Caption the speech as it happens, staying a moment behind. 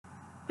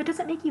But does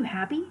it make you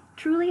happy?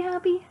 Truly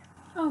happy?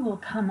 Oh, well,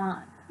 come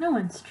on. No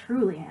one's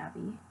truly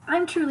happy.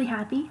 I'm truly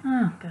happy.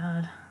 Oh,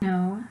 God.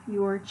 No,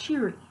 you're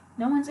cheery.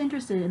 No one's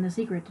interested in the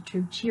secret to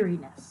true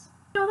cheeriness.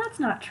 No, that's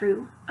not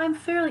true. I'm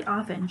fairly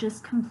often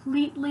just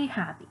completely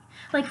happy.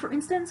 Like, for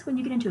instance, when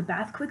you get into a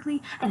bath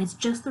quickly and it's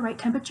just the right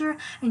temperature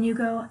and you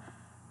go,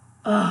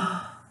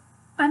 oh.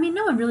 I mean,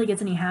 no one really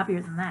gets any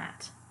happier than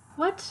that.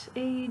 What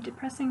a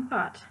depressing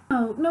thought.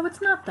 Oh, no, it's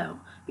not,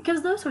 though,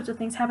 because those sorts of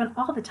things happen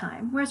all the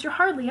time, whereas you're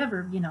hardly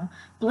ever,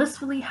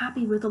 blissfully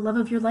happy with the love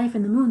of your life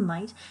in the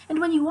moonlight,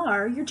 and when you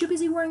are, you're too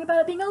busy worrying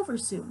about it being over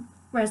soon.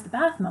 Whereas the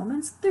bath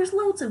moments, there's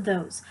loads of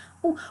those.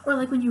 Oh, or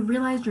like when you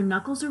realize your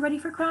knuckles are ready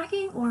for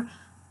cracking, or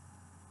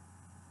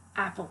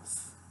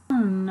apples.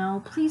 Oh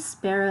no, please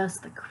spare us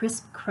the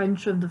crisp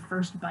crunch of the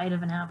first bite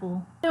of an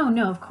apple.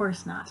 No, of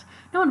course not.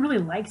 No one really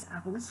likes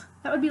apples.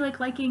 That would be like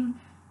liking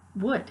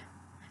wood.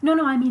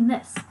 No, I mean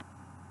this.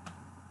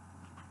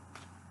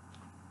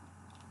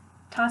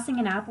 Tossing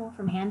an apple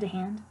from hand to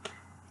hand, it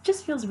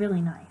just feels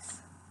really nice.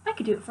 I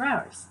could do it for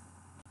hours.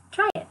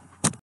 Try it.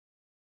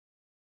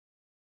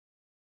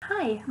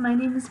 Hi, my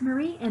name is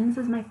Marie, and this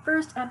is my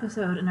first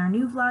episode in our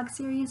new vlog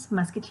series,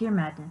 Musketeer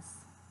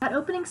Madness. That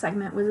opening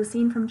segment was a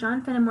scene from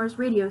John Fenimore's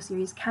radio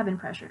series, Cabin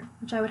Pressure,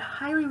 which I would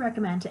highly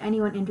recommend to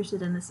anyone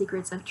interested in the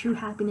secrets of true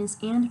happiness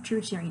and true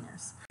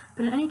cheeriness,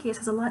 but in any case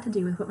has a lot to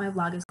do with what my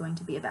vlog is going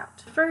to be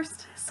about.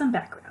 First, some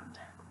background.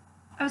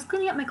 I was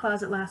cleaning up my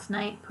closet last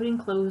night, putting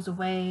clothes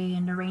away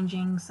and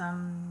arranging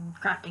some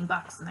crafting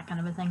box and that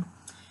kind of a thing,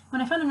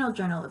 when I found an old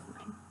journal of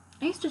mine.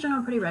 I used to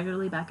journal pretty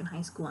regularly back in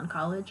high school and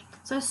college,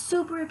 so I was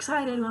super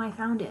excited when I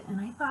found it, and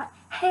I thought,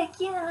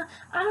 heck yeah,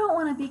 I don't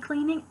want to be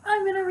cleaning,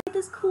 I'm gonna read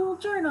this cool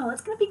journal,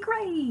 it's gonna be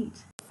great!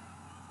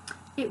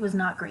 It was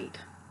not great.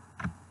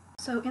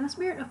 So in the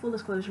spirit of full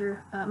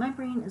disclosure, my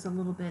brain is a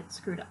little bit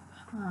screwed up.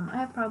 I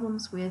have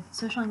problems with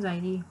social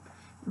anxiety,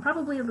 and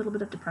probably a little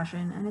bit of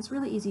depression, and it's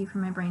really easy for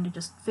my brain to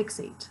just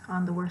fixate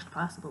on the worst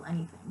possible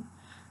anything.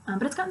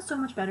 But it's gotten so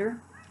much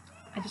better,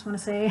 I just want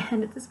to say,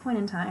 and at this point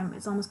in time,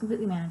 it's almost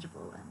completely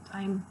manageable, and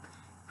I'm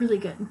really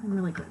good.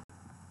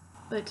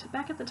 But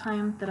back at the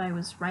time that I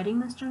was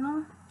writing this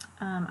journal,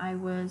 I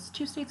was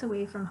 2 states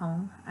away from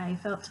home. I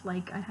felt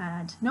like I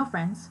had no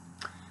friends.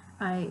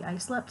 I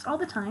slept all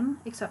the time,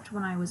 except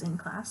when I was in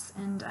class,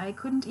 and I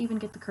couldn't even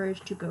get the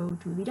courage to go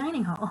to the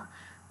dining hall,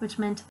 which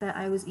meant that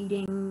I was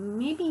eating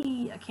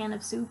maybe a can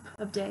of soup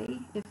a day,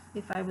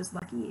 if I was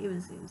lucky. It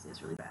was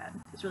really bad.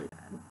 It was really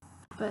bad.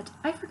 But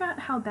I forgot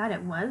how bad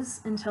it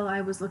was until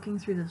I was looking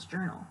through this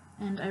journal,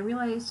 and I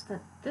realized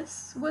that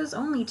this was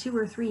only 2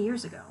 or 3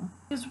 years ago.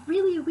 It was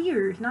really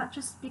weird, not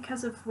just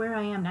because of where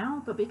I am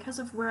now, but because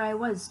of where I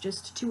was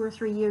just 2 or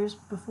 3 years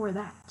before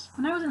that.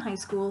 When I was in high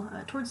school,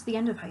 towards the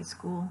end of high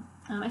school,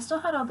 I still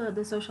had all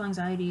the social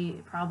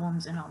anxiety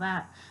problems and all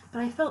that,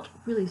 but I felt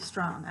really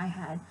strong. I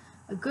had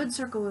a good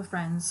circle of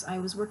friends. I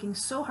was working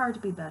so hard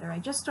to be better. I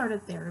just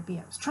started therapy.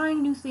 I was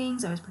trying new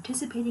things. I was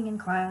participating in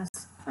class.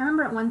 I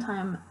remember at one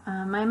time,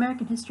 my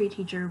American history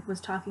teacher was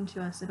talking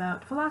to us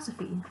about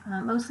philosophy,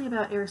 mostly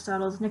about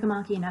Aristotle's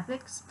Nicomachean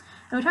Ethics,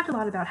 and we talked a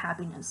lot about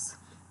happiness,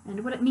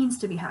 and what it means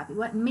to be happy,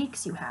 what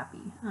makes you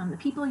happy, the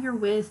people you're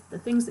with, the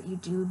things that you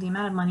do, the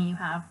amount of money you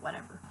have,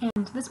 whatever.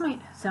 And this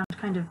might sound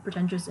kind of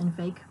pretentious and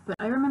fake, but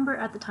I remember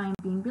at the time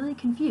being really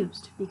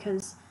confused,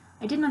 because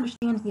I didn't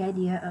understand the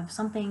idea of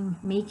something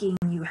making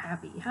you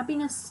happy.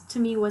 Happiness to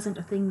me wasn't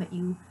a thing that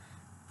you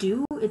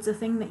do, it's a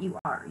thing that you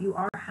are. You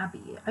are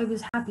happy. I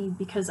was happy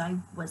because I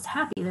was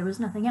happy. There was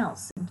nothing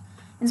else, and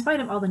in spite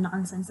of all the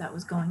nonsense that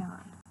was going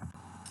on.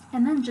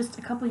 And then just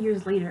a couple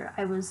years later,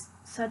 I was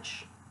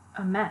such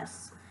a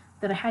mess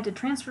that I had to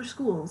transfer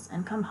schools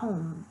and come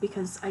home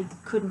because I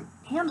couldn't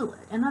handle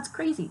it, and that's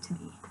crazy to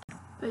me.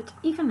 But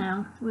even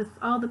now, with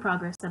all the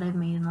progress that I've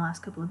made in the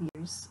last couple of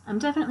years, I'm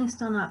definitely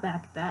still not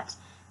back at that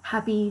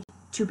happy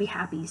to be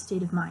happy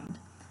state of mind.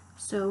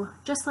 So,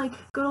 just like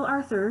good old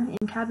Arthur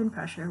in Cabin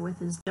Pressure with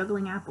his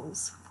juggling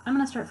apples, I'm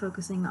going to start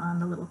focusing on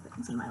the little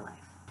things in my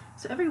life.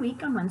 So every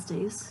week on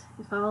Wednesdays,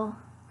 if all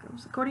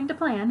goes according to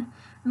plan,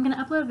 I'm going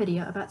to upload a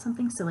video about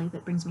something silly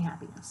that brings me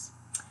happiness.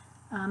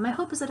 My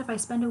hope is that if I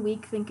spend a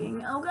week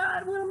thinking, oh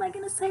god, what am I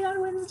going to say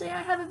on Wednesday?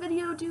 I have a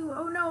video due,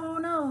 oh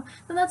no,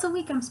 then that's a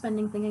week I'm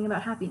spending thinking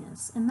about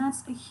happiness, and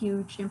that's a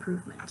huge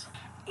improvement.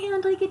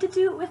 And I get to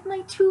do it with my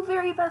 2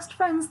 very best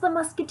friends, the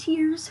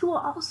Musketeers, who will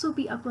also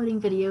be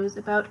uploading videos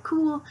about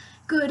cool,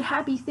 good,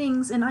 happy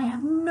things, and I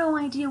have no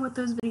idea what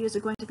those videos are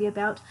going to be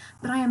about,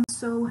 but I am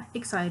so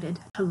excited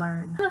to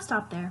learn. I'm gonna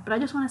stop there, but I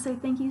just want to say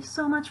thank you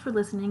so much for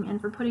listening and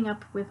for putting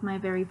up with my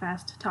very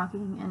fast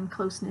talking and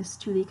closeness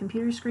to the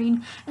computer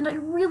screen, and I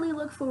really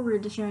look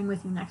forward to sharing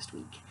with you next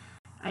week.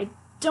 I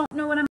don't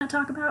know what I'm going to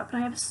talk about, but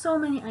I have so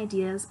many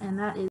ideas, and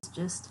that is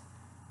just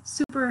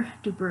super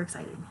duper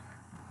exciting.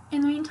 In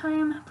the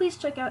meantime, please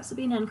check out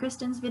Sabina and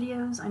Kristen's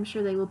videos. I'm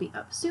sure they will be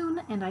up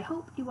soon, and I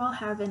hope you all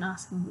have an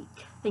awesome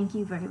week. Thank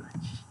you very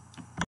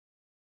much.